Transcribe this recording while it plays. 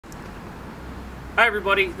Hi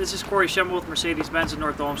everybody, this is Corey Schemmel with Mercedes-Benz in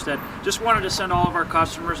North Olmsted. Just wanted to send all of our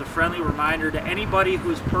customers a friendly reminder to anybody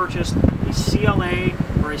who's purchased a CLA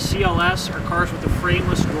or a CLS or cars with the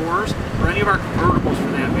frameless doors, or any of our convertibles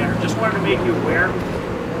for that matter. Just wanted to make you aware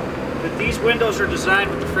that these windows are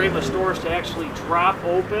designed with the frameless doors to actually drop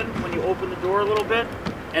open when you open the door a little bit,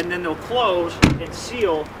 and then they'll close and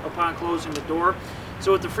seal upon closing the door.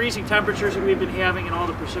 So with the freezing temperatures that we've been having and all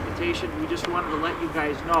the precipitation, we just wanted to let you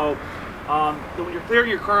guys know that when you're clearing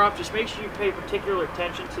your car up, just make sure you pay particular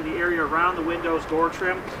attention to the area around the windows, door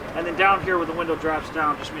trim, and then down here where the window drops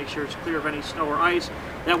down, just make sure it's clear of any snow or ice.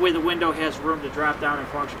 That way the window has room to drop down and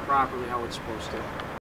function properly how it's supposed to.